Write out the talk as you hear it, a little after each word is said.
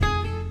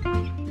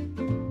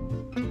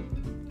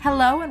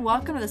Hello and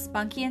welcome to the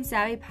Spunky and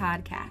Savvy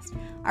podcast.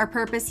 Our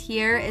purpose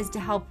here is to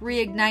help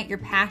reignite your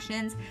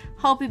passions,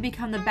 help you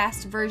become the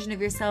best version of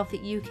yourself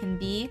that you can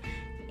be,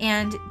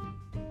 and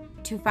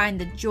to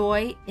find the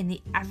joy in the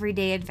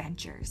everyday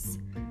adventures.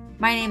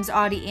 My name's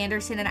Audie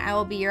Anderson and I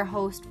will be your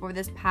host for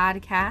this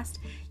podcast.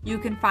 You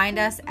can find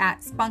us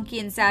at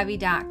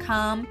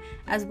spunkyandsavvy.com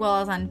as well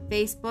as on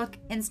Facebook,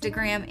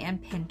 Instagram,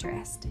 and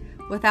Pinterest.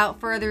 Without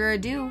further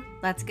ado,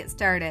 let's get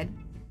started.